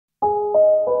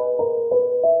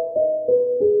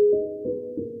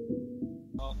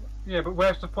Yeah, but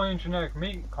where's the point in generic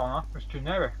meat, Connor? It's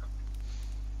generic.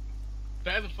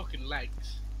 Better than fucking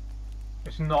legs.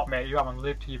 It's not, mate. You haven't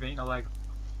lived till you've eaten a leg.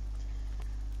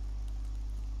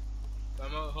 I'm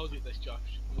gonna hold you this,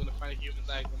 Josh. I'm gonna find a human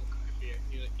leg and I'm gonna cook it for you.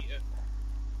 You're gonna eat it.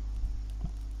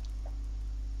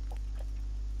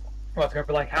 Well, it's gonna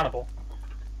be like Hannibal.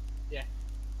 Yeah.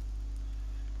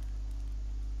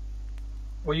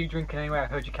 What are you drinking anyway? I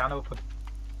heard you cannibal pudding.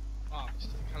 Oh, it's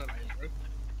just kind of like bro.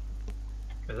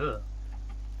 Ugh.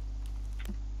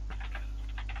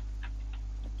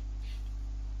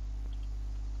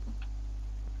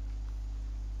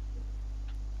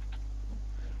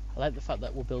 I like the fact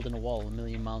that we're building a wall a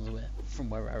million miles away from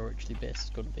where our actually base is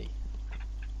going to be.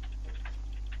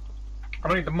 I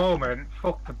mean, at the moment,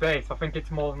 fuck the base. I think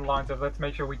it's more than the lines of let's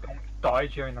make sure we don't die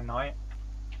during the night.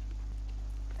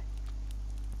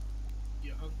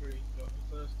 You're hungry, you're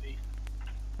thirsty.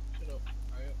 Shut up,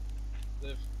 I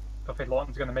live. I think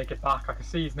Lawton's gonna make it back. I can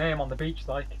see his name on the beach,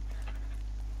 like.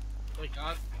 I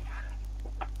can't.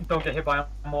 Don't get hit by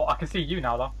more. I can see you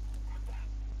now, though.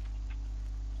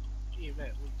 Gee, mate, what are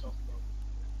you talking about?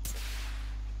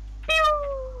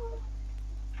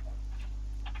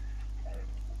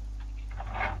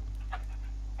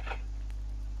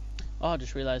 Oh, I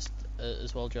just realised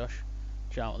as well, Josh,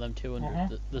 shout out them 200,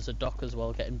 that there's a dock as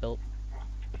well getting built.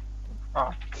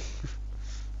 Oh.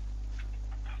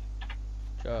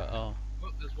 Oh.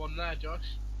 Look, there's one there,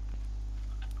 Josh.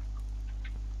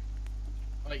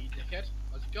 Oh, you dickhead.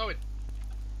 How's it going?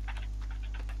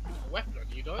 A weapon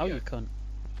on you, don't Oh, you? you cunt.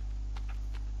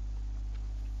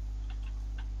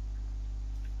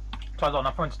 Try on,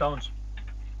 I'm throwing stones.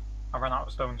 I ran out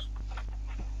of stones.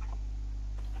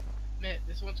 Mate,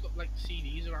 this one's got like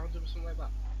CDs around him or something like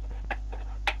that.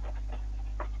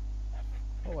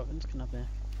 What weapons can I be?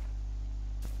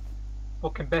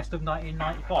 Fucking best of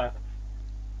 1995.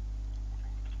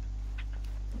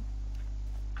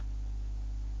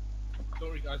 Don't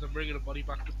worry guys, I'm bringing a body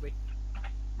back with me.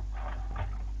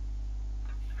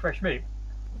 Fresh meat.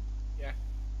 Yeah.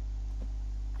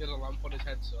 He had a lamp on his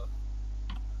head, so.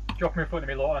 Drop me in front of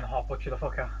me, Lawton, and I'll butcher the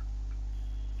fucker.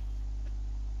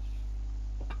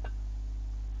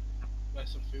 Where's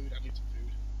some food? I need some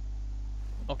food.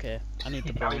 Okay, I need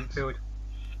the Carrying bones. food.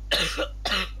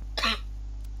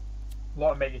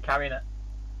 Lawton, make you carrying it.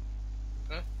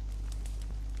 Huh?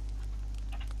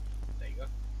 There you go.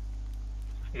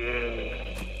 Yeah.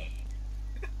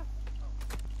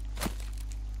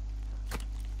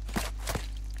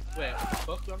 Wait, what the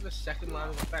fuck? We're on the second line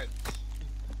of defense.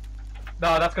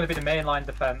 No, that's going to be the main line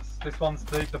defense. This one's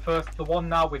the first. The one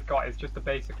now we've got is just the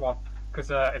basic one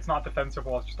because it's not a defensive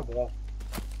wall; it's just a wall.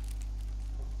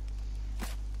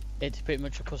 It's pretty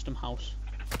much a custom house.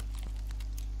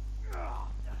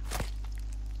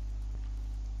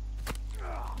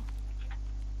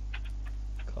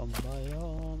 Come by,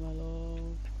 oh my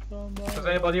love. Come by. Is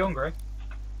anybody hungry?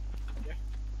 Yeah.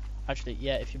 Actually,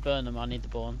 yeah, if you burn them, I need the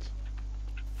bones.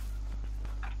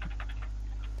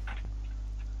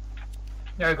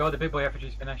 There we go. The big boy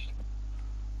effigy's finished.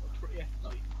 Yeah,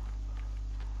 sweet.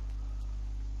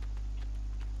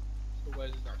 So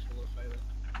where's his actual little failing?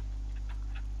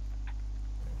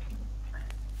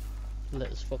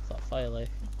 Let us fuck that fire lake.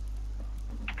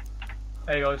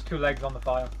 There you go. There's 2 legs on the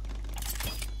fire.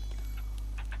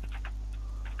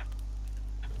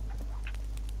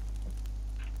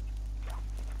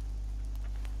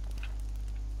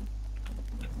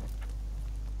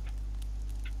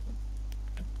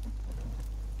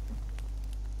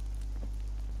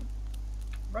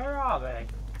 Where are they?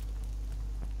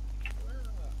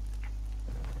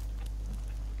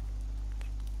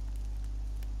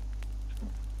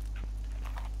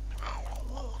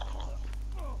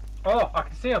 Oh, I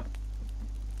can see them.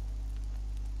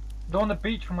 They're on the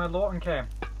beach from where Lawton came.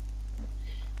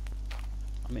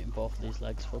 I'm eating both of these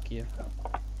legs, fuck you.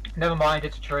 Never mind,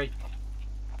 it's a tree.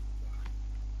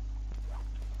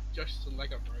 Josh is a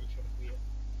leg up road trying to eat it.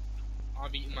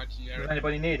 I'm eating my Does generic.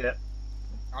 anybody need it?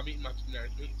 I'm eating my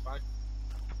generic meat, it's fine.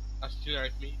 That's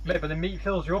generic meat. Mate, but the meat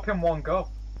fills you up in one go.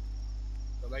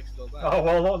 The leg's still there. Oh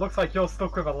well, it looks like you're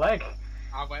stuck with a leg.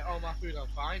 I've ate all my food, I'm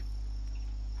fine.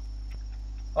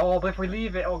 Oh well, but if we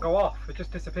leave it, it'll go off. It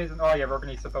just disappears. Oh yeah, we're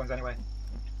gonna need some bones anyway.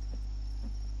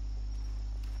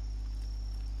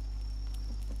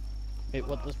 Wait,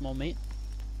 what, there's more meat?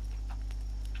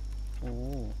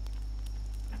 Ooh.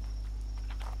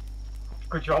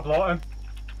 Good job, Lawton.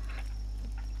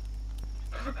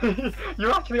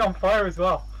 You're actually on fire as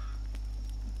well.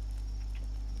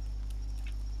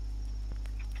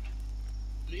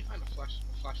 I need to find a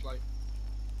flashlight.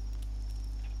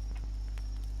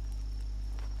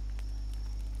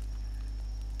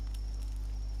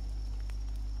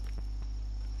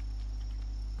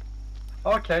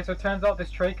 Okay, so it turns out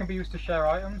this tray can be used to share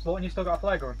items. Lawton, you still got a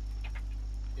flare gun?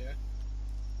 Yeah.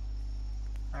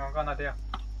 Hang on, I've got an idea.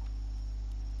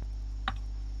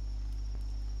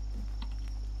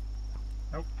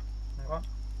 Nope. Hang on.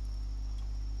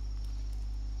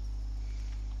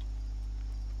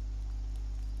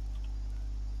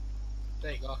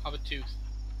 There you go, have a tooth.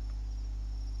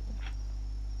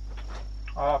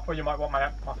 Oh, I thought you might want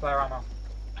my flare ammo.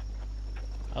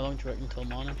 How long do you reckon till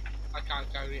morning? I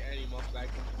can't carry any more flag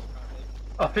guns apparently.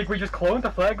 I think we just cloned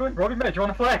a flare gun. Robbie, mate, do you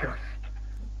want a flare gun?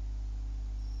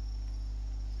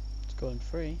 It's going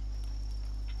free.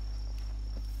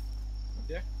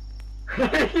 Yeah.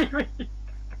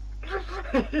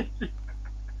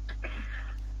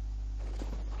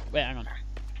 Wait, hang on.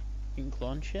 You can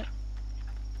clone shit?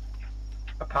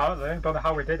 Apparently, don't know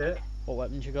how we did it. What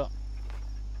weapons you got?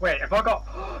 Wait, have I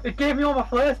got... It gave me all my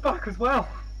flares back as well!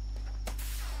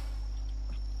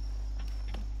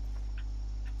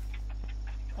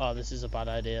 Oh, this is a bad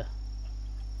idea.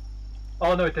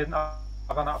 Oh no, it didn't. I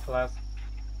ran out of flares.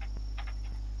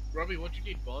 Robbie, what do you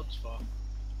need boards for?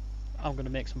 I'm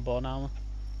gonna make some bone armor.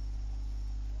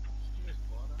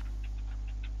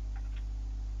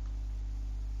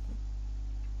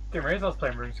 Didn't realize I was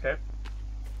playing RuneScape.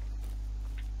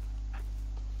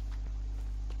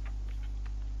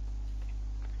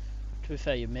 To be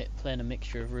fair, you're playing a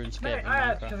mixture of RuneScape Mate, and I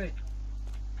Minecraft. actually...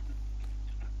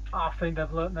 I think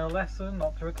they've learnt their lesson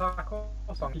not to attack or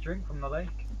something. Drink from the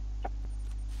lake.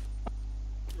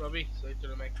 Robbie, so do you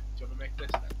want to make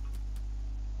this then?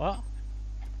 What?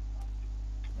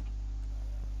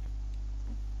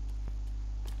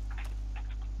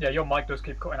 Yeah, your mic does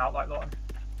keep cutting out like Lawton.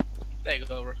 There you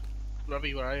go,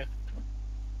 Robbie, where are you?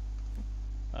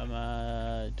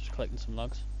 I'm just collecting some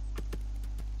logs.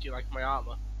 Do you like my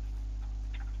armour?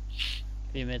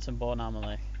 You made some bone armor,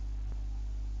 like.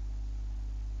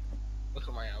 Look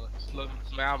at my armour. Does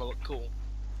my armour look cool?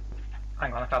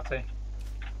 Hang on, I can't see.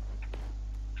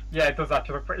 Yeah, it does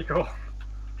actually look pretty cool.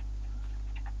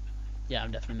 Yeah,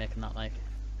 I'm definitely making that, like.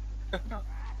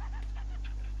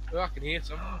 Oh, I can hear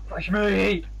some. Fresh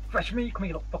meat! Fresh meat! Come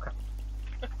here, little fucker.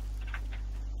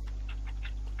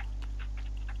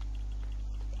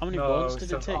 How many bones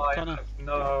did it take, Connor?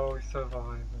 No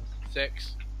survivors.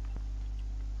 6.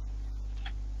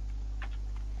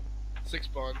 6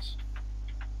 bones.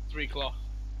 3 cloth.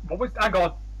 What was... Hang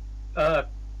on.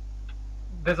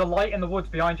 There's a light in the woods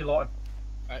behind you, Lawton.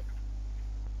 Right.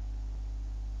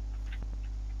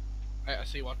 Right, I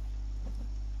see one.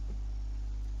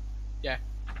 Yeah.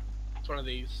 It's one of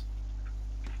these.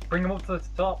 Bring them up to the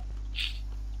top.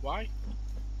 Why?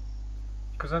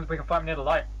 Because then we can fight them near the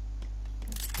light.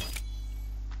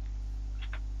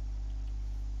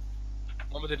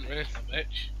 Mama didn't raise that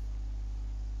bitch.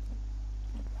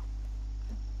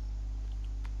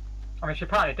 I mean, she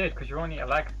apparently did, because you only eat a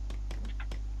leg.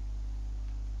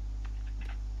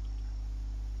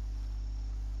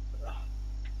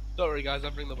 Don't worry guys,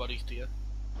 I'll bring the bodies to you.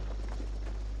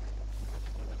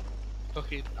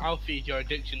 Fucking, I'll feed your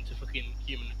addiction to fucking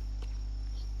human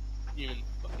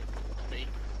fucking meat.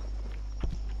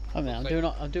 I mean,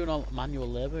 I'm doing all manual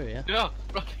labour here. No,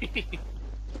 Robbie!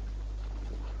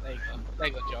 There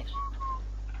you go, Josh.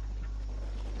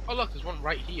 Oh look, there's one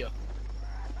right here.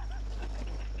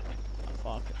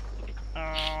 Oh, fuck.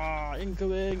 Ah,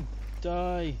 incoming!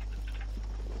 Die!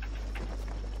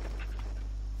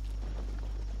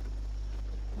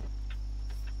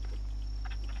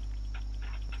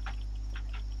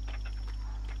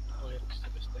 Oh yeah, just a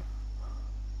mistake.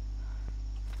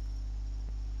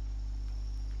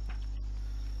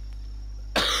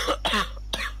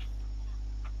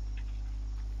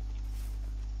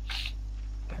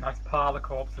 Nice pile of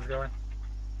corpses going.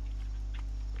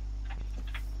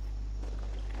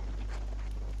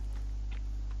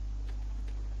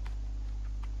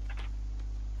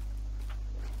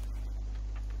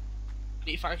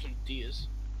 Need to find some deers.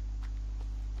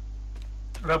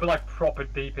 They'll be like proper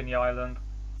deep in the island.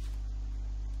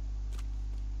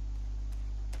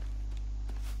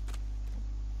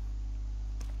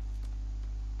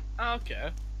 Ah,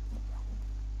 okay.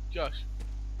 Josh.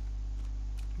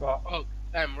 What? Oh,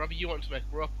 Robbie, you want to make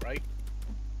rope, right?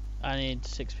 I need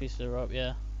 6 pieces of rope,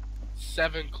 yeah.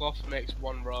 7 cloth makes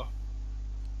 1 rope.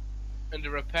 And the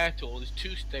repair tool is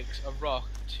 2 sticks of rock,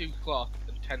 2 cloth,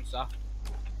 and 10 sap.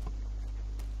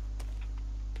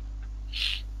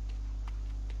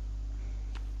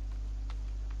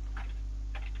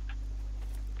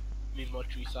 Need more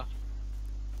tree sap.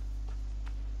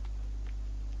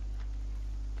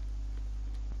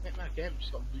 Mate, my game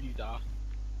just got really dark.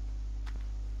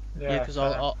 Yeah, because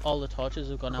all the torches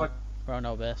have gone out around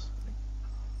our base.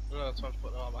 No, that's why I'm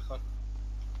putting it all back on.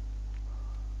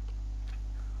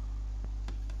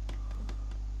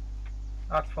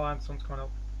 That's fine, sun's coming up.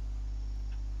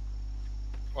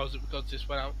 Or is it because this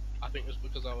went out? I think it was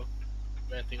because our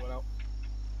main thing went out.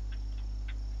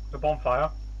 The bonfire?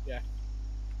 Yeah.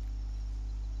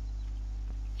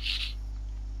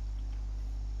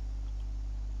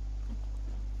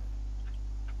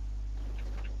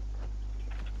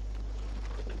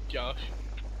 Josh,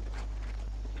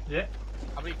 Yeah.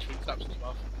 how many tree taps do you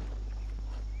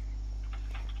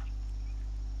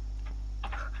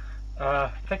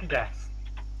have? Take a guess.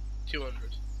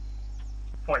 200.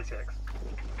 46.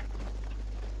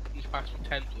 Can you pass me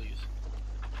 10, please?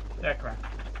 Yeah, come on.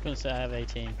 I'm gonna say I have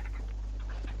 18.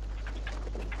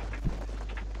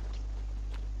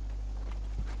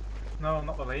 No,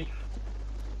 not the leaf.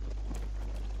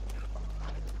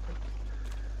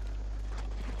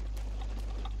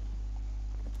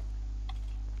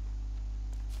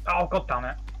 Oh, god damn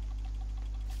it.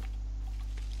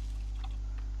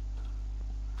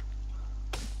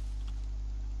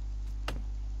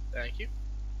 Thank you.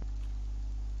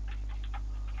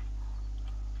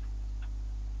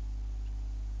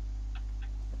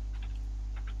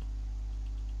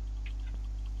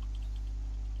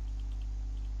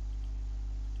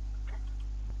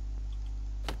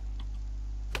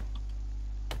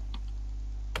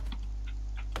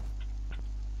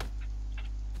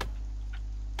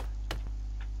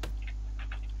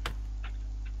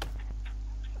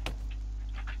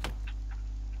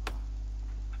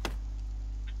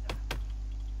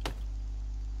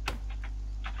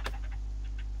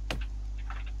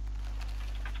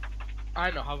 I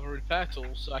now have a repair tool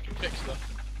so I can fix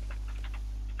stuff.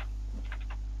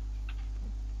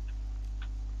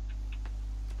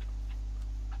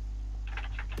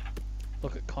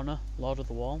 Look at Connor, Lord of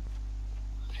the Wall.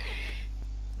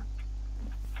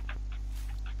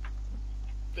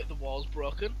 Bit the wall's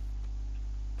broken.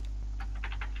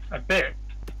 A bit?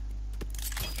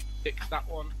 Fix that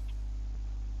one.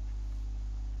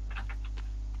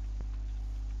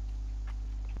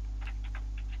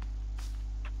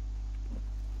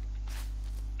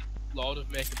 Lord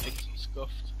of making things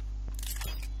unscuffed.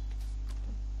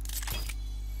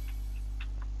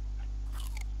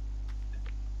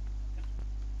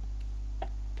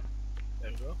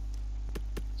 There we go.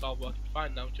 It's all working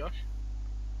fine now, Josh.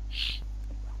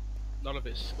 None of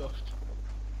it's scuffed.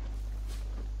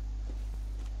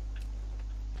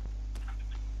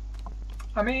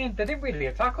 I mean, they didn't really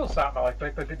attack us that like they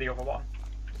did the other one.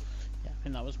 Yeah, I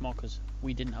think that was more because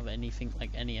we didn't have anything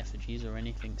like any effigies or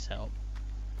anything set up.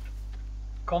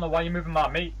 Connor, why are you moving my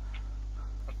meat?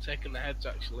 I'm taking the heads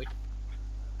actually.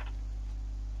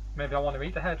 Maybe I want to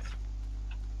eat the heads.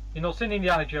 You're not seeing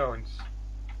Indiana Jones.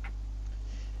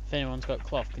 If anyone's got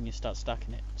cloth, can you start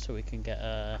stacking it so we can get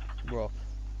a rope?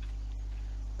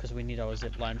 Because we need our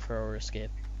zip line for our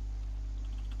escape.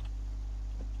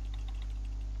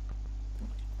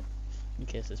 In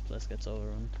case this place gets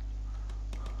overrun.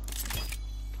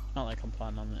 Not like I'm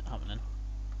planning on it happening.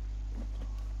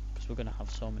 Because we're going to have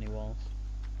so many walls.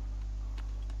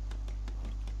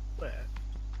 Where?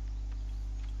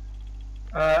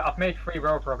 I've made 3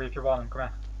 rope, Robbie, if you want them. Come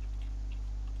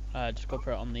here. Just go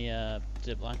put it on the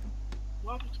zip line.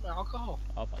 What happened to my alcohol?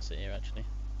 I'll pass it here actually.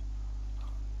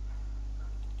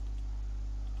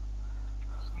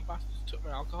 Some bastards took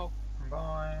my alcohol.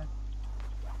 Bye.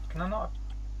 Can I not?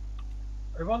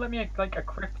 It won't let me like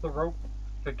equip the rope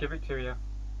to give it to you.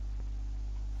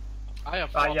 I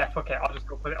have. Yeah, fuck it. I'll just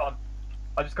go put it on.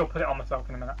 I'll just go put it on myself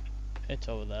in a minute. It's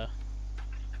over there.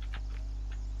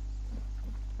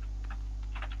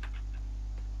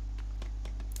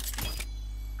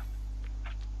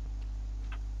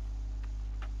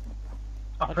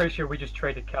 I'm pretty sure we just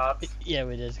traded cards. Yeah,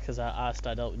 we did, because I asked,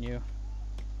 I'd help you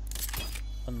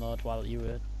unload while you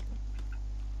were.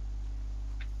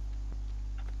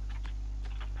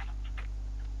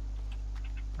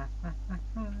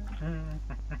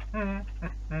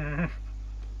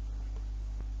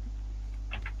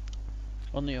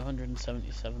 Only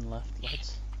 177 left,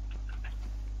 lads.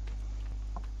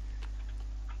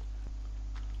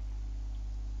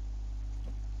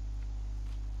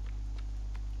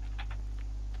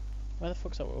 Where the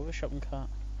fuck's that over shopping cart?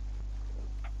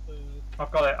 I've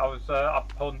got it. I was I'm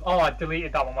holding. Oh, I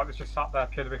deleted that one. It was just sat there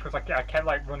purely because I kept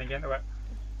like running into it.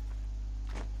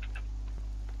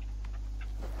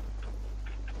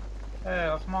 Hey,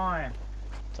 that's mine.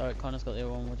 It's alright, Connor's got the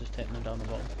other one. We're just taking them down the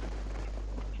bottom.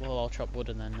 We'll all chop wood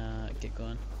and then get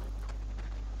going.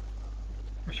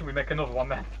 Should we make another one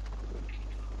then?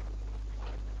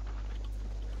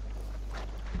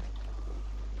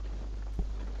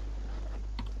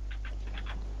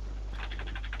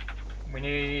 We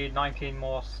need 19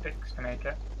 more sticks to make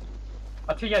it.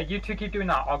 Actually, yeah, you two keep doing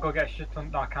that. I'll go get shit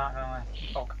done. No, I can't.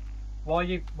 Fuck. While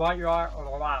you're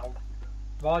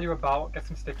about, get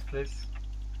some sticks, please.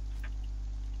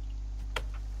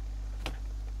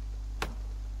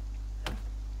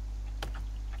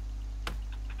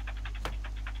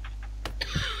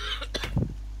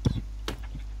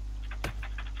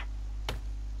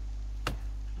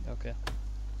 Okay.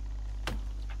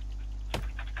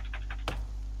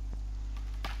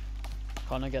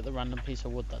 Can't I get the random piece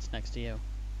of wood that's next to you?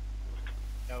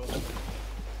 No.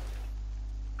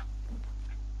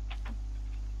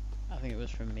 I think it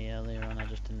was from me earlier on, I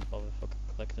just didn't bother fucking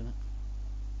collecting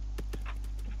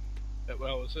it.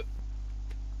 Where was it?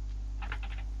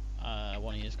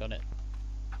 One of you's got it.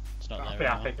 It's not there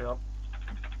Yeah, I anymore. picked it up.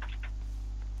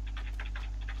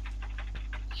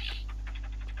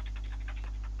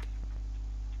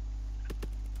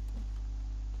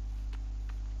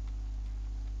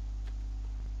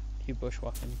 You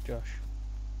bushwhacking, Josh?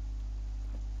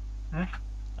 Hmm?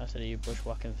 I said, are you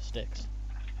bushwhacking for sticks?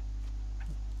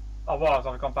 I was.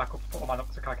 I've gone back up to put mine up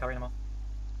because I can't carry anymore.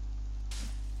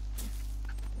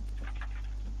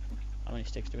 How many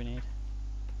sticks do we need?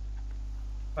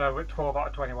 We're 12 out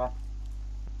of 21.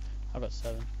 I've got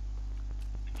 7.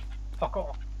 Fuck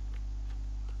off.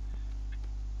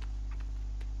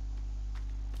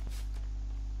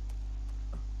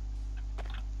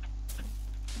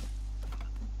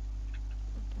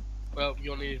 Well,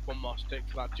 you only need one more stick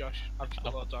for that, Josh. I've just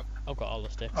got that done. I've got all the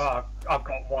sticks. Oh, I've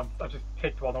got one. I just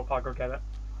picked one up. I'll go get it.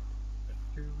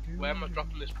 Where am I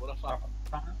dropping this wood off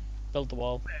at? Build the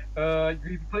wall. You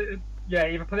either put it, yeah,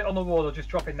 either put it on the wall or just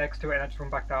drop it next to it and then just run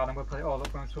back down and we'll put it all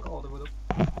up when we've got all the wood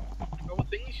up. Oh, the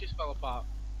things just fell apart.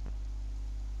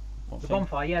 What The thing?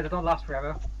 bonfire, yeah, they don't last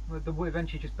forever. The wood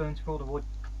eventually just burns through all the wood.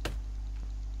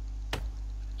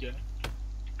 Yeah.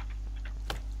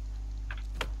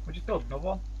 We'll just build another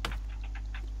one.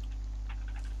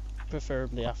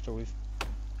 Preferably after we've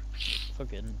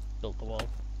fucking built the wall.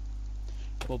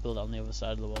 We'll build on the other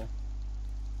side of the wall.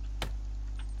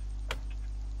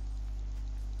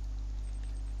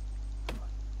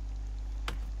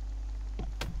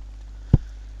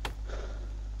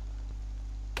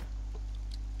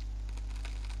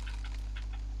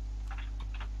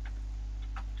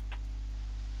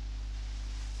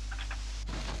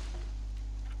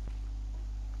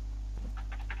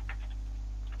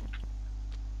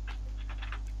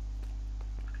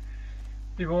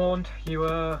 Be warned,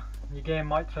 your game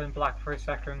might turn black for a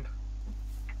second.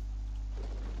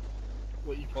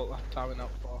 What you put that towering out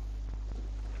for?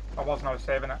 I was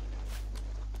saving it.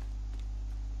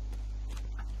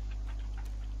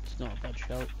 It's not a bad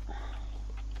shout.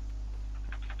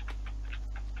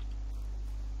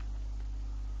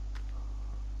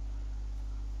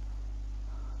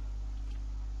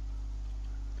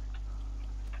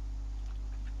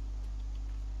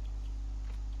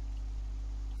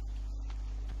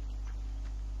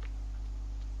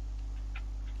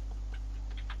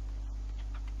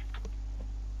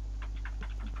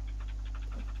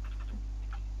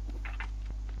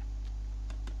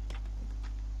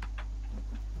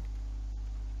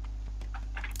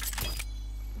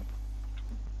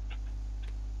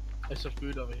 There's some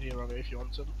food over here, Robbie, if you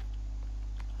want some.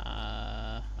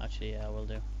 Actually, yeah, I will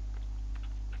do.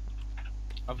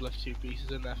 I've left 2 pieces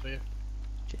in there for you.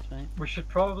 Cheers, mate. We should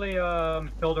probably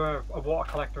build a water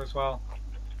collector as well.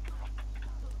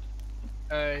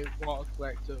 A water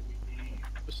collector, we need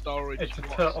for storage. It's a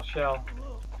water- turtle shell.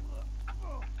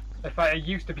 In fact, it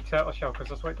used to be turtle shell because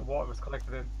that's where the water was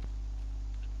collected in.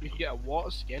 You can get a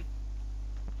water skin.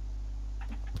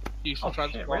 Use for Oh, shit,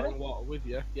 transporting really? water with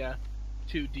you, yeah.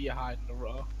 2 deer hide in a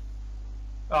row.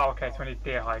 Oh, okay, so we need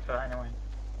deer hide for that anyway.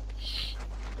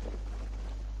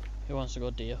 Who wants to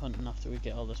go deer hunting after we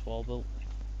get all this wall built?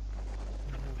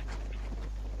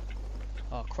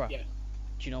 Oh crap. Yeah.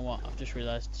 Do you know what? I've just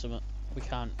realised something. We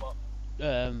can't. What?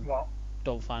 What?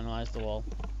 Don't finalise the wall.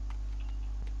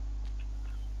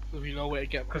 So you know where to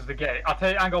get Because the gate. I'll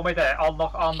tell you, hang on, wait there. I'll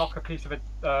knock a piece of it.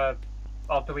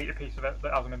 I'll delete a piece of it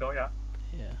that hasn't been built yet.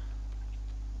 Yeah.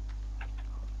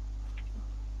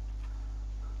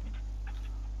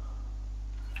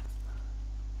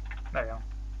 There you go.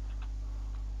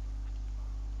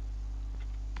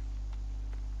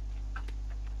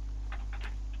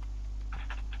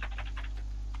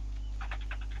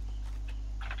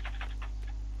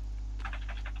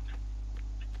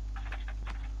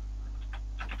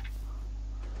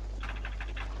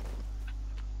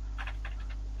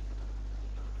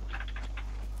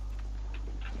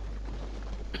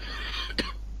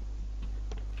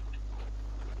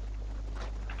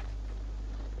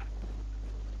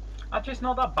 Actually, it's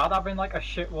not that bad having like a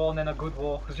shit wall and then a good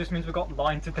wall, because it just means we've got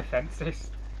lines of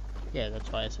defences. Yeah,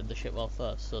 that's why I said the shit wall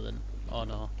first, so then... Oh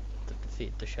no, they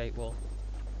defeated the shite wall.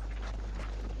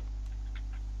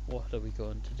 What are we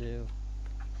going to do?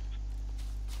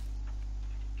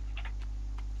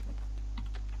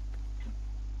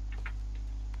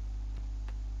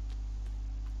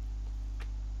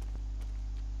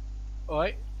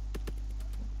 Alright,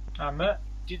 It.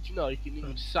 did you know you can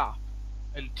use sap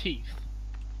and teeth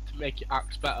to make your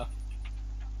axe better?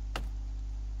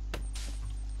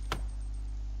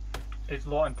 Is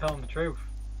Lawton telling the truth?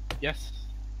 Yes.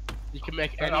 You can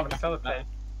make Don't any have any weapon better. sellotape.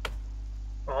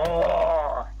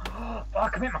 Oh, I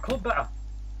can make my club better.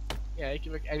 Yeah, you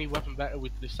can make any weapon better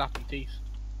with the sap and teeth.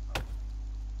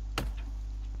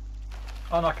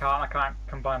 Oh no, I can't. I can't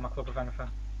combine my club with anything.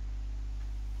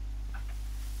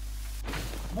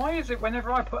 Why is it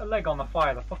whenever I put a leg on the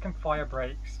fire, the fucking fire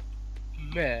breaks?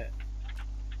 Mate,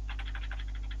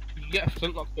 you can get a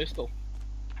flintlock pistol.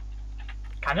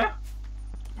 Can you?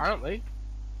 Apparently.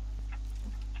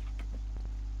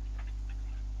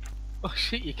 Oh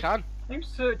shit, you can. Are you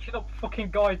searching up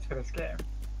fucking guides for this game?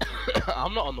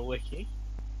 I'm not on the wiki.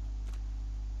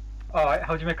 Alright,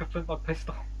 how do you make a flintlock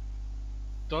pistol?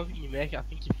 Don't think you make it, I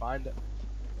think you find it.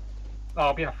 Oh,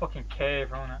 I'll be in a fucking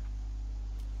cave, won't it?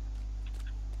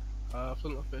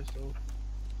 Flintlock pistol.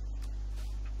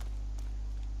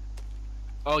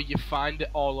 Oh, you find it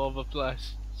all over the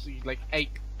place. So you like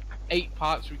eight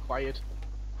parts required.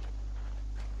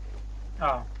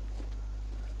 Oh.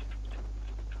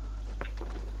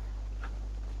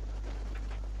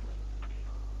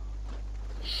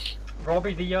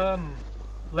 Robbie, the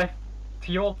left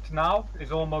to your now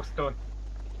is almost done.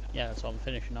 Yeah, that's what I'm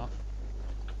finishing off.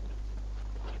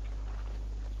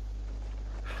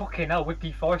 Fucking hell, we've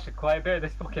deforested quite a bit of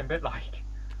this fucking bit, like.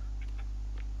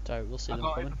 So we'll see I them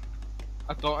don't coming.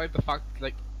 I don't like the fact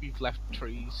like we've left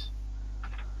trees.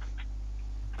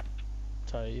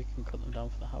 So you can cut them down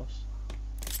for the house.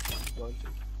 I'm going to.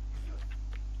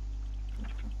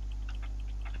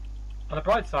 On the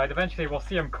bright side, eventually we'll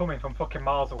see them coming from fucking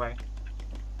miles away.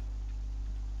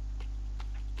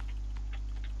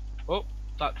 Oh,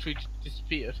 that tree just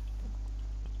disappeared.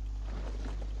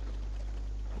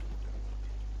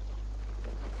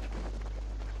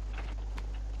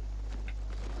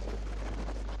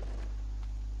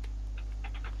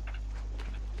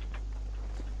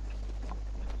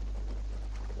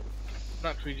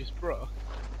 That tree just broke.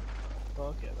 Oh,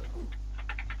 okay then.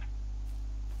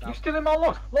 You stealing my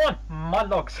logs? Lon, my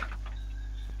logs.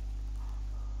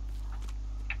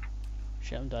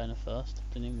 Shit, I'm dying at first.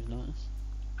 Didn't even notice.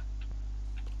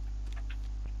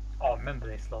 Oh, remember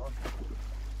this, Lon.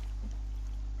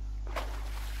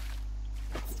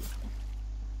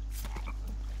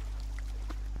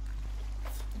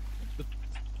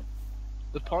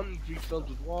 The pond refilled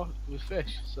with water, with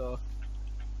fish, so...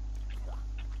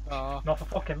 Not for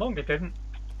fucking long, it didn't.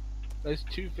 There's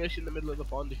 2 fish in the middle of the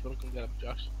pond if you want to come get them,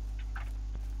 Josh.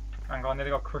 Hang on, I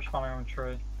nearly got crushed by my own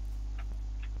tree.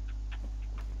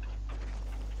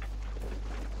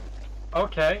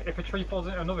 Okay, if a tree falls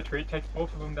into another tree, it takes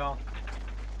both of them down.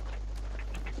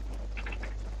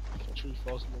 If a tree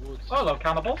falls in the woods. Oh, hello,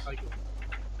 cannibals. I go.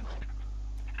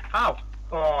 Ow!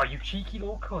 Oh, you cheeky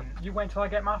little cunt. You wait till I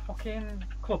get my fucking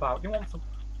club out. You want some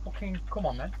fucking... Come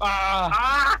on, then.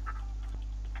 Ah!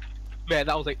 Man,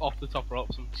 that was like off the top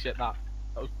rope, some shit that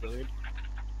was brilliant.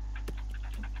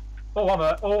 Oh, I'm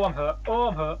hurt. Oh, I'm hurt. Oh,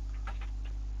 I'm hurt.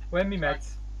 Where are me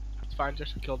meds? It's fine,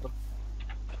 Josh, we killed them.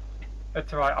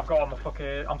 It's alright, I've got all my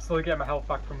fucking... I'm still getting my health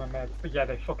back from my meds. But yeah,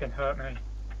 they fucking hurt me.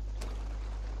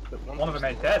 But One of them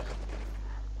ain't dead.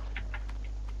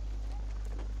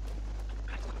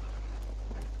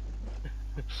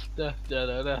 Da, da,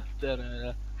 da, da, da,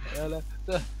 da, da,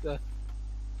 da, da.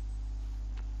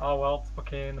 Oh well, it's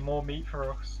fucking more meat for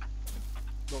us.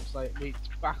 Looks like meat's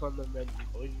back on the menu,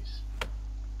 boys.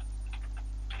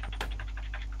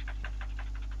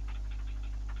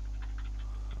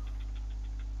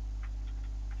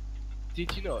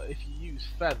 Did you know if you use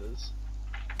feathers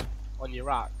on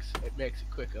your axe, it makes it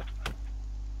quicker?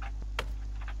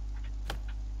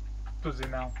 Does he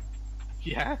now?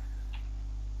 Yeah.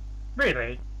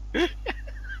 Really?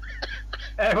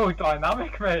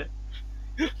 Aerodynamic, mate.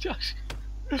 Josh,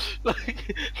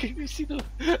 like, can you see the?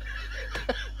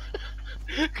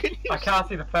 Can you I can't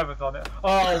see the feathers on it.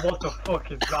 Oh, what the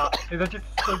fuck is that? They're just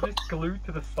glued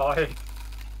to the side.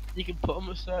 You can put them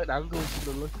at certain angles to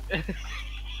the look.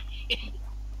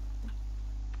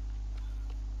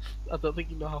 I don't think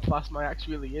you know how fast my axe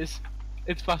really is.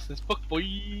 It's fast as fuck,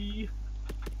 boy.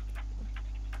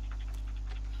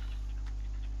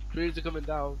 Trees are coming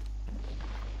down.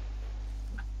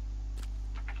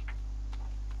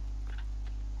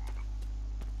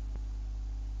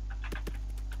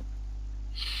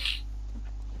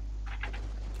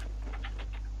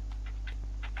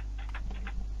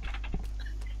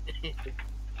 So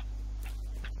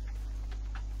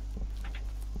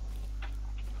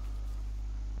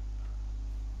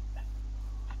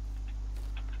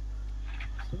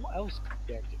what else could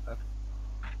we get then?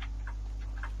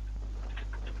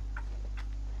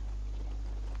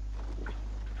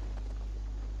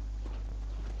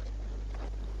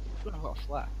 I've got a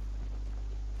flare.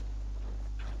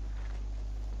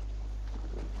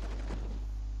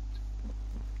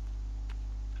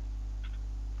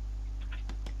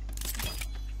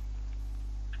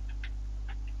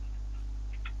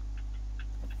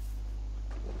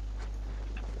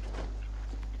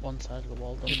 One side of the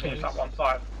wall done. Just finish that boys. one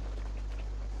side.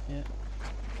 Yeah.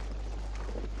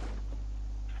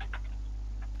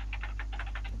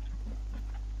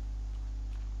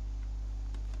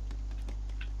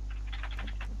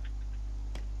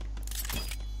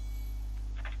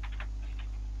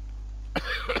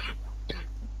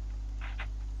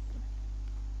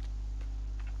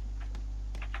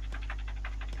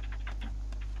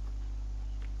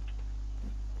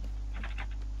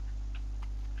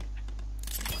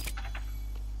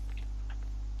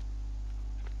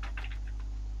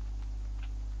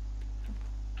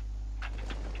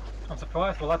 I'm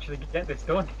surprised we'll actually get this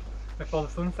done before the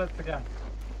sun sets again.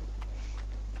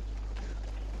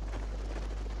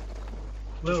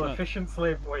 Little not- efficient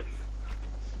slave boys.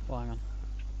 Well, hang on.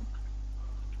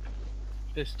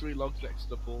 There's 3 logs next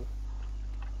to the pool.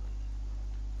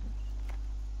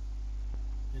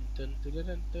 Dun, dun, dun,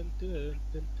 dun, dun, dun,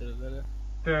 dun, dun,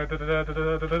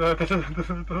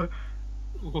 dun, dun.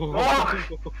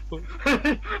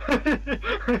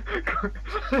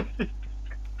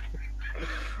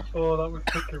 Oh, that was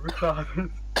fucking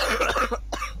retarded.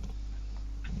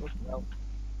 What the hell?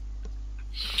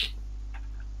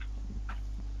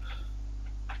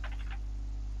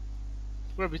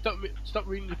 Ruby, stop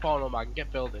reading your porno, man.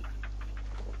 Get building.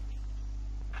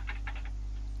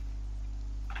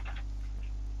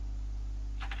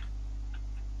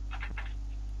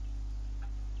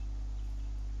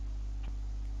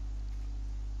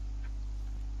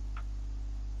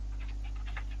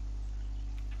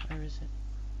 Where is it?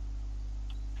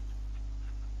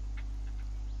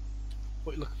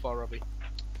 What are you looking for, Robbie?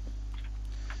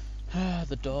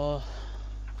 The door.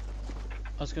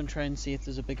 I was going to try and see if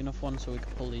there's a big enough one so we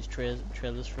could pull these trailers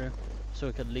through. So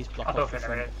we could at least block I don't off the think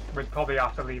there front. is. We'd probably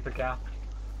have to leave a gap.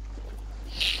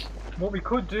 What we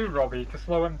could do, Robbie, to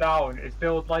slow him down, is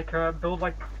build like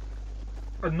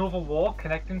another wall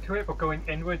connecting to it, but going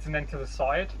inwards and then to the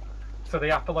side. So they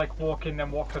have to like walk in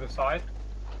and walk to the side.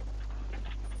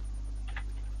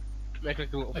 Make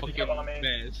like a little If you fucking get what I mean.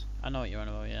 maze. I know what you're on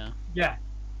about, yeah. Yeah.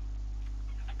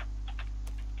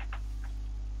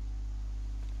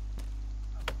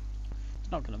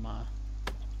 It's not going to matter.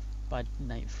 By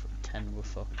night 10 we're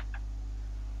fucked.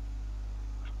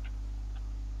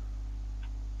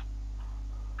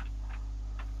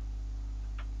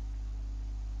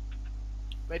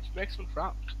 Make some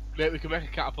traps. Mate, we can make a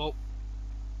catapult.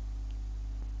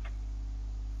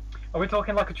 Are we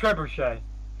talking like a trebuchet?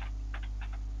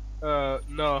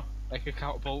 No. Like a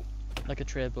catapult. Like a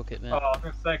tray bucket, mate. Oh, I was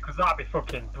gonna say, because that'd be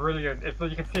fucking brilliant. If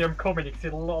you can see them coming, you can see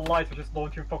the little lights are just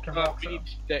launching fucking rocks We at need 'em.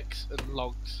 sticks and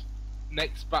logs.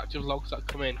 Next batch of logs that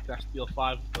come in, can I steal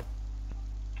 5 of them?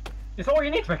 Is that all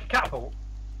you need to make a catapult?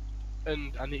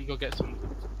 And I need to go get some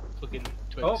fucking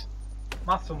twigs. Oh,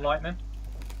 that's some lightning.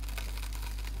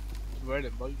 Where are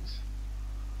them bugs?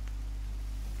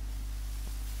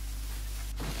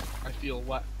 I feel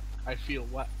wet. I feel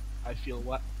wet. I feel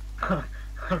wet.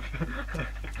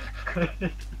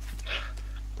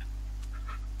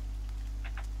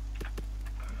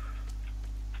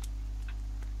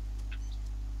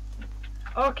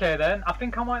 Okay then, I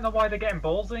think I might know why they're getting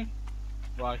ballsy.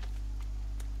 Why?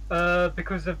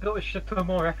 Because they've built a shit ton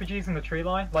more refugees in the tree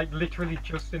line, like literally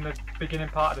just in the beginning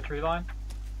part of the tree line.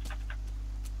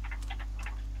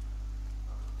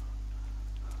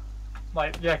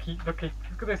 Like, yeah, look at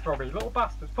this, Robbie, little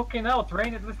bastard. Fucking hell, it's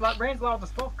raining, rain's loud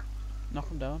as fuck. Knock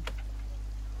them down.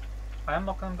 I am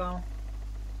knocking them down.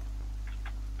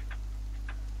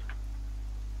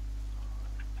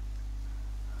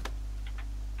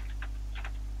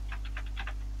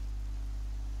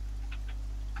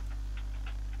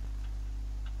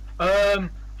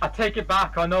 I take it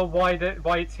back. I know why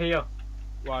it's here.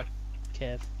 Why?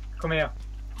 Cave. Come here.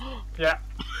 Yeah.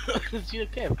 Because you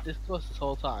came this close this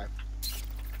whole time.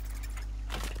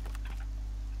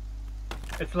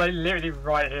 It's like literally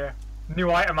right here.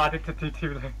 New item added to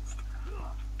T2 list.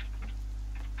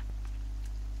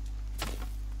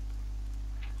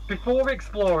 Before we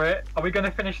explore it, are we going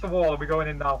to finish the wall? Are we going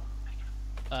in now?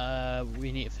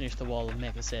 We need to finish the wall and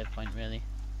make a save point, really.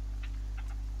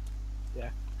 Yeah.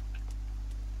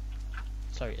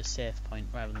 Sorry, a safe point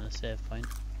rather than a save point.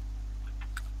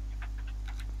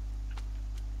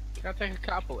 Can I take a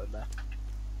catapult in there?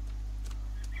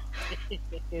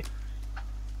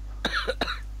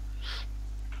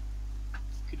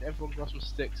 Can everyone grab some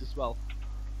sticks as well?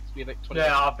 It's been like 20 Yeah,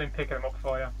 minutes. I've been picking them up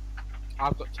for you.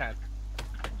 I've got 10.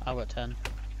 I've got 10.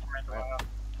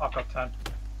 I've got 10.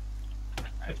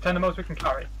 It's 10 the most we can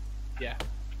carry. Yeah.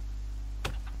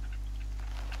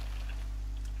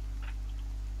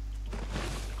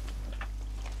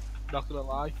 Not gonna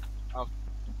lie, I'm,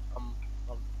 I'm,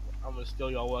 I'm gonna steal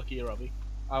your work here, Robbie.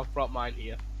 I've brought mine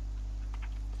here.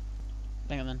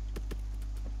 Hang on then.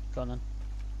 Go on then.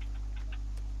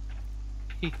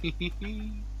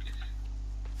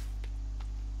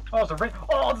 Oh,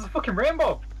 there's a fucking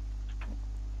rainbow!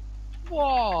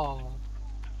 Whoa!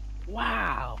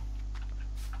 Wow!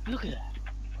 Look at that!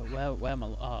 But where am I?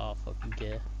 Oh, fucking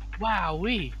gear.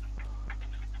 Wowee!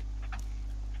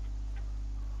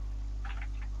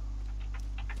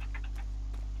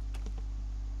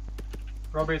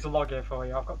 Robbie's a log here for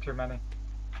you, I've got too many.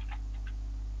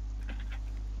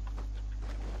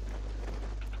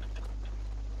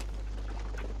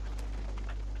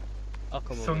 I'll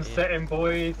come over Sun's here. setting,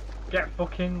 boys. Get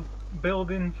fucking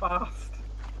building fast.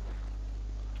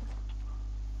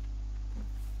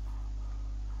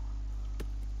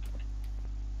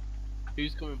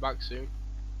 Who's coming back soon?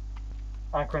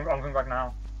 I'm coming back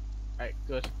now. Right,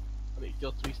 good. I need to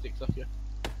steal 3 sticks off you.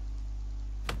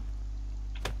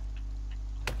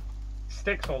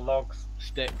 Sticks or logs?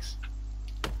 Sticks.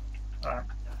 Alright.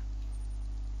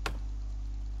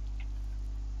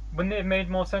 Wouldn't it have made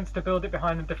more sense to build it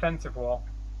behind the defensive wall?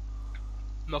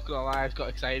 Not gonna lie, I just got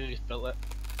excited and just built it.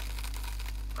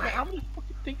 Wait, how many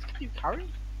fucking things can you carry?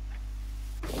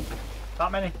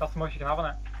 That many? That's the most you can have on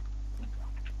it.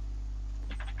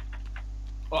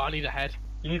 Oh, I need a head.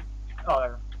 You need... Oh,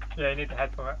 there. Yeah, you need the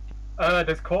head for it.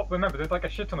 There's corpse. Remember, there's like a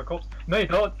shit ton of corpse. No, you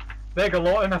don't. There you go,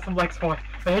 Lawton has some legs for it.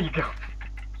 There you go.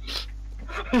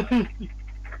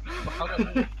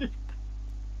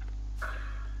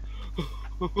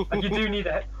 Like, you do need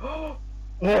a head.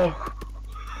 Whoa!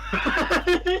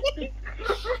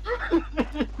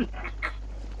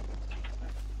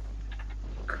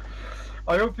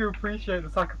 I hope you appreciate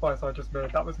the sacrifice I just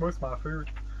made. That was most of my food.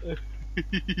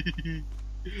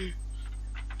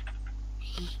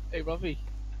 Hey, Robbie.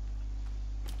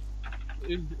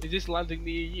 Is this landing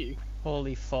near you?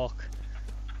 Holy fuck.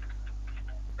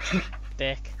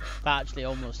 Dick. That actually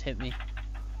almost hit me.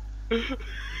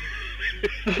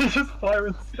 He's just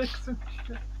firing sticks and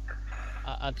shit.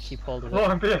 I'd keep hold of it. Well,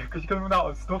 I'm here, because you're going to run out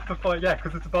of stuff to fight. Yeah,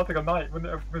 because it's about to go night.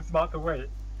 Wouldn't it have been smart to wait?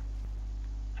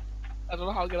 I don't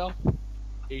know how to get off.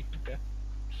 Okay.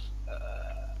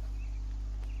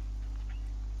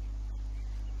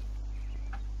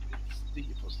 It's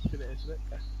you're supposed to finish, isn't it?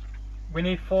 Yeah. We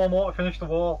need 4 more to finish the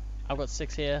wall. I've got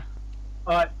 6 here.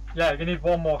 Alright, yeah, you need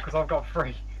 1 more, because I've got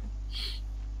 3.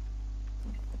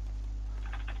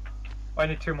 I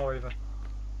need 2 more even.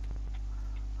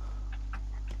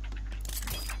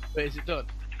 Wait, is it done?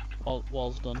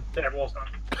 Wall's done. Yeah, wall's done.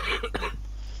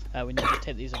 We need to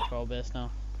take these up to our base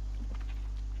now.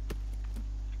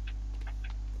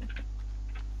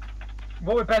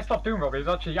 What we're best off doing, Robbie, is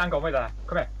actually, hang on, wait there.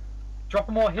 Come here. Drop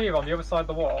them all here on the other side of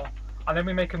the wall, and then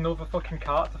we make another fucking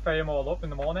cart to ferry them all up in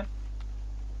the morning.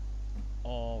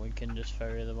 Or we can just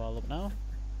ferry them all up now.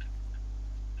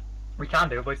 We can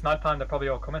do, but it's night time, they're probably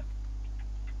all coming.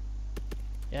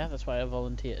 Yeah, that's why I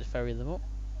volunteered to ferry them up.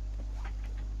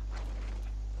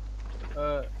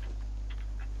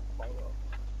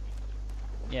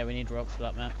 Yeah, we need ropes for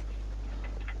that, mate.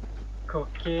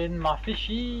 Cooking my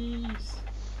fishies.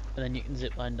 And then you can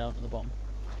zip line down to the bottom.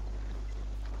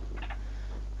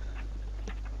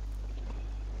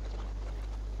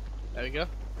 There we go.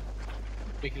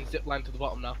 We can zip line to the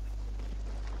bottom now.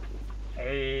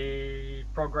 Hey,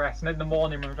 progress. And in the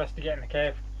morning we're investigating the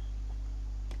cave.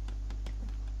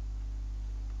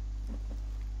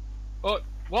 Oh,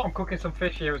 what? I'm cooking some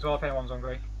fish here as well if anyone's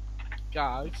hungry.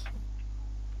 Guys,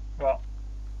 What?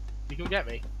 you can get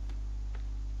me.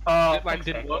 Oh, Zipline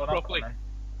didn't work properly.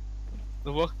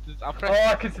 The work. I Oh, pressed.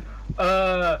 I can see.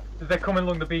 They're coming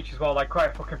along the beach as well, like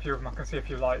quite a fucking few of them. I can see a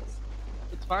few lights.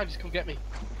 It's fine. Just come get me.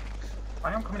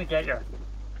 I am coming to get you.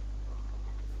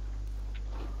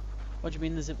 What do you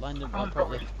mean the zip line didn't Oh, work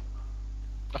properly?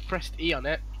 I pressed E on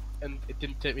it, and it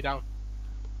didn't take me down.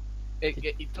 It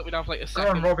took me down for like a Go on,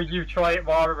 second. Robbie, you try it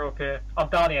while we're up here. I'm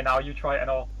down here now, you try it and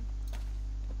all.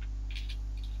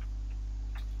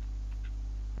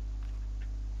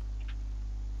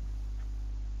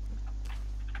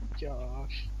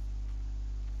 Josh.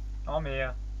 I'm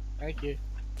here. Thank you.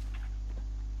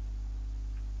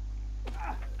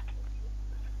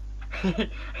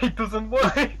 It doesn't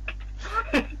work.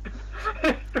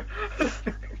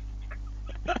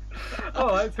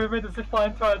 Alright, so we made a zip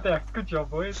line to our decks. Good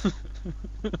job, boys.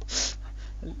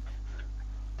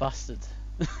 Bastard.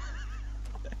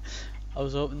 I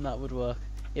was hoping that would work.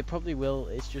 It probably will,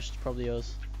 it's just probably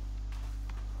us.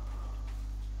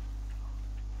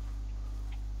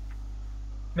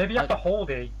 Maybe you have to hold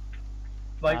it.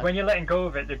 Like when you're letting go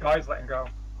of it, your guy's letting go.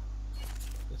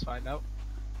 Let's find out.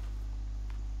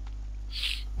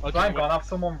 So I'm gonna have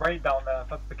someone right down there if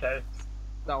that's the case.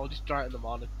 No, we'll just try it in the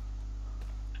morning.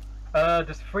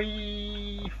 There's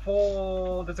 3,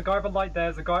 4. There's a guy with a light there.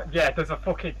 There's a guy. Yeah, there's a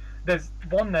fucking. There's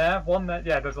one there.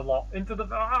 Yeah, there's a lot. Into the.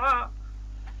 Ah!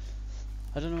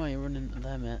 I don't know why you're running into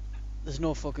there, mate. There's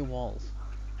no fucking walls.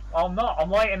 I'm not. I'm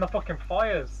lighting the fucking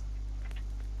fires.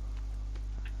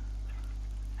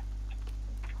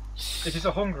 If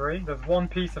you're hungry, there's one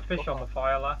piece of fish on the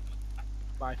fire left.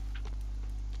 Bye.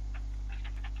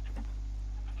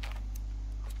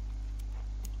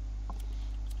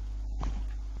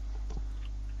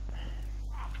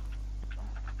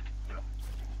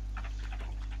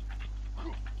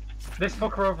 This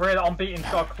fucker over here that I'm beating's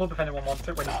got a club if anyone wants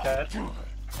it when he's dead. Yeah,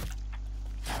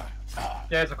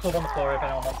 there's a club on the floor if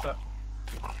anyone wants it.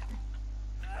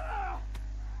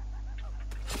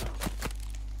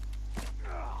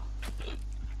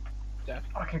 Dead.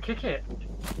 I can kick it.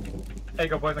 There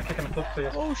you go, boys, I'm kicking the club to you.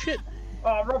 Oh shit!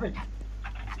 Oh, Robbie!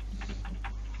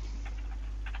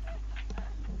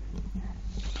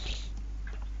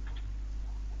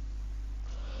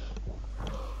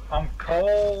 I'm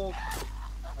cold!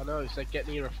 I know, it's like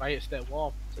getting near a fire, it's dead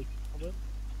warm. It's like, come on.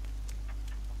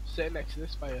 Sitting next to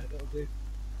this fire, it'll do.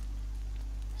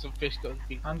 Some fish got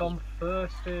beat. And I'm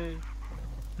thirsty.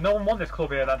 No one wants this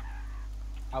club here then.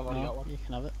 I've already got one. You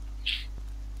can have it.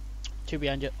 2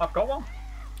 behind you. I've got one.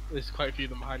 There's quite a few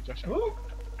of them behind Josh. Ooh.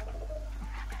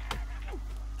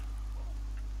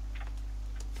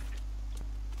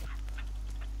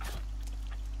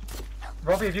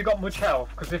 Robbie, have you got much health?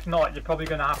 Because if not, you're probably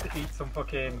going to have to eat some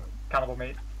fucking cannibal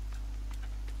meat.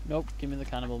 Nope, give me the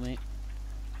cannibal meat.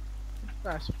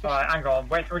 Nice, fish. Alright, hang on.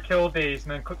 Wait till we kill these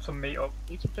and then cut some meat up.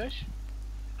 Eat some fish.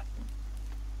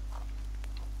 You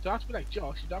don't have to be like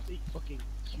Josh, you don't have to eat fucking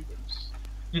humans.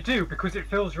 You do, because it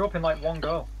fills you up in like one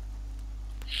go.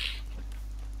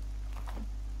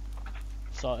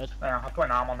 Sorted, Yeah, I put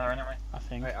an arm on there anyway. I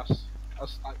think. Right, I'll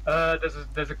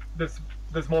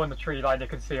There's more in the tree line, you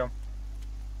can see them.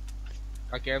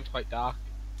 our game's quite dark.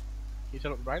 Can you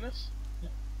turn up the brightness?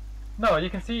 No, you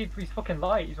can see he's fucking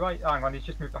light. He's right. Hang on, he's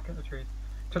just moved back into the trees.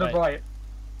 To the Right. right.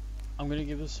 I'm gonna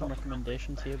give us some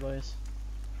recommendations here, boys.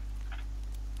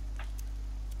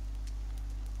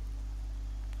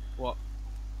 What?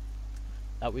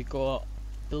 That we go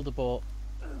build a boat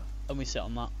and we sit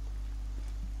on that.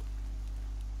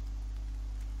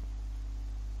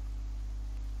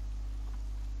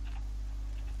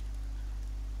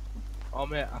 Oh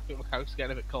mate, I think my character's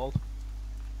getting a bit cold.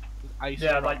 There's ice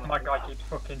Yeah, around like my- my guy keeps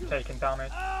fucking taking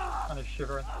damage and he's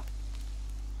shivering.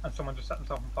 And someone just set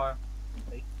himself on fire.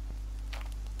 Me.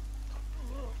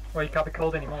 Well, you can't be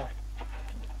cold anymore.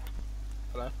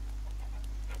 Hello?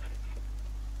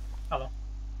 Hello.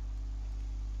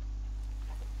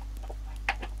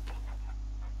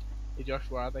 Hey Josh,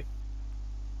 where are they?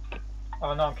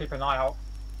 Oh no, I'm keeping an eye out.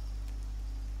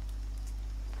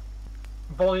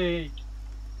 Volley!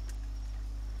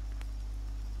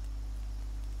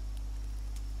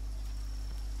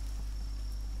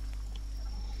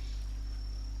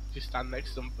 Just stand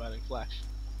next to them burning flesh.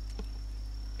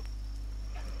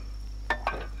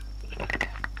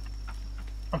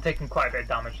 I'm taking quite a bit of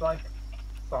damage, like.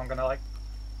 So I'm gonna like...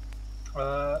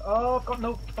 oh, I've got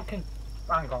no fucking...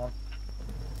 Hang on.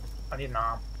 I need an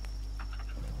arm.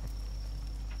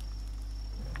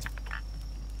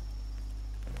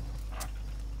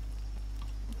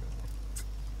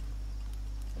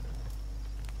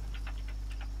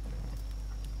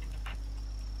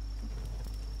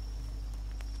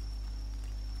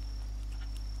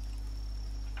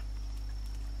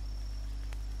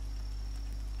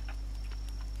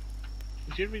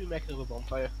 We should really make another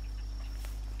bonfire.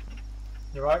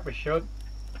 You're right, we should.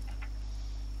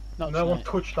 Not No one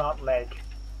tonight. touched that leg.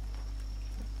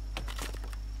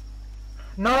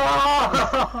 No!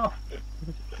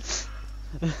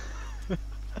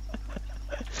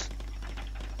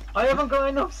 I haven't got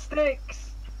enough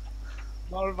sticks!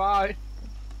 Nor have I.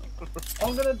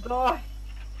 I'm gonna die!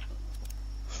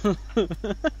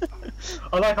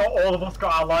 I like how all of us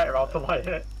got our lighter out to light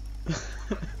it.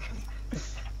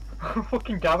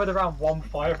 Fucking gathered around one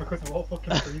fire because we're all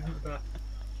fucking freezing to death.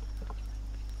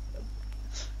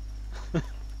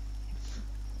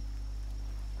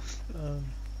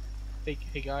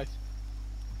 Hey guys.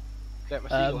 Get my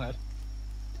seagull head.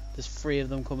 There's 3 of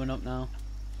them coming up now.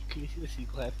 Can you see the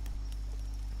seagull head?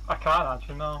 I can't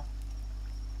actually, no.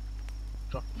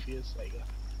 Drop a fuse, there you go.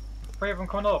 3 of them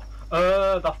coming up.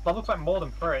 That looks like more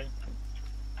than 3.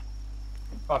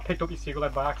 Oh, I picked up your seagull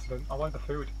head by accident. I wanted the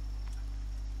food.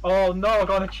 Oh no, I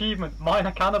got an achievement.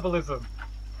 Minor cannibalism.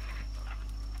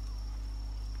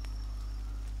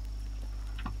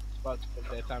 It's about to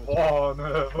come daytime. Whoa,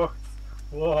 nervous.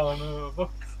 Whoa, nervous.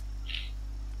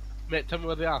 Mate, tell me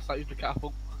where they are, so I use the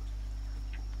catapult.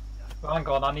 Hang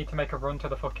on, I need to make a run to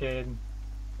the fucking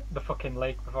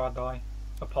lake before I die.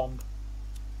 The pond.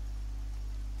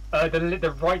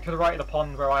 The right to the right of the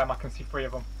pond where I am, I can see 3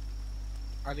 of them.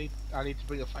 I need to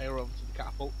bring a fire over to the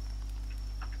catapult.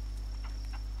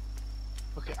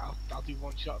 Okay, I'll do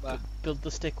one shot there. Build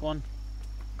the stick one.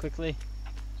 Quickly.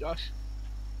 Josh.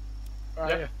 Right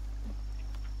Yep. here.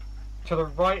 To the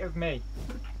right of me.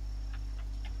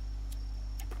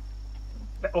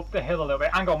 Up the hill a little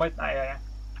bit. Hang on, wait. Yeah.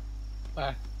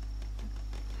 Where?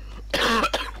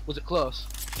 Was it close?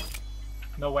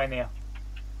 Nowhere near.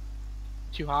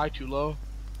 Too high, too low?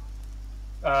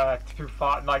 Too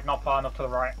far, like not far enough to the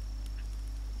right.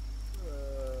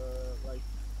 Like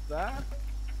that?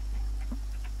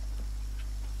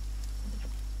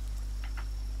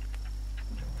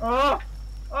 Oh!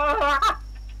 Ah!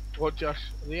 What,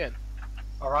 Josh? At the end?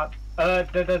 Alright.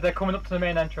 They're coming up to the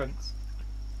main entrance.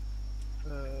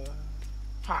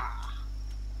 Ha!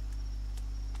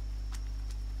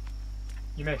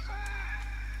 You missed.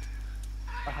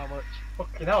 By how much?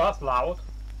 Fucking hell, that's loud.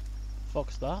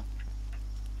 Fuck's that?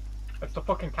 It's the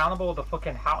fucking cannibal with the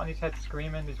fucking hat on his head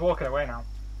screaming. He's walking away now.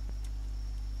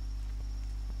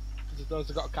 Because those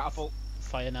have got a catapult.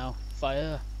 Fire now.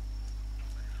 Fire.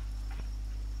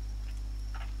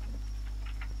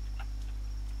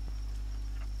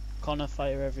 Connor,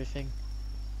 fire everything.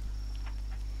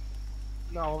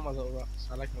 No, I want my little rocks.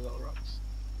 I like my little rocks.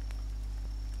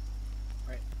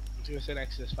 Right, I'm gonna sit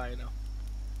next to this fire now.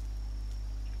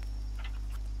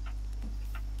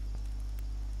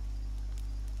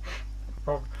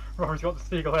 Robert's got the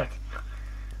seagull head.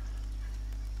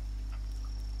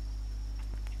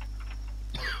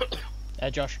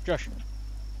 Josh.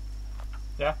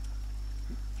 Yeah?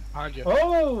 Behind you.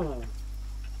 Oh!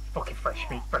 Fucking fresh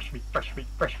meat.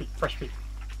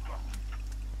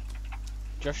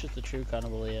 Josh is the true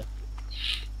cannibal here.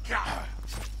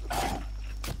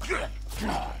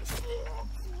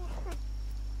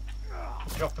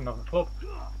 Drop another club.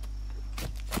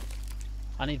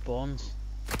 I need bones.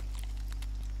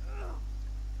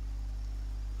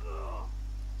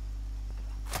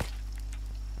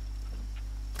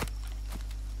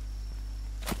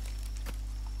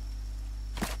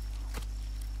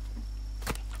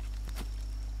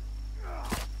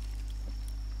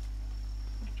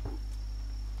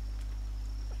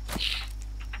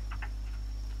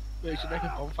 Wait, you should make a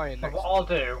bonfire And next. what I'll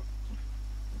do,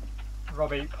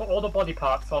 Robbie, put all the body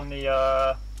parts on the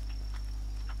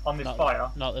on this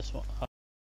fire. Not this one.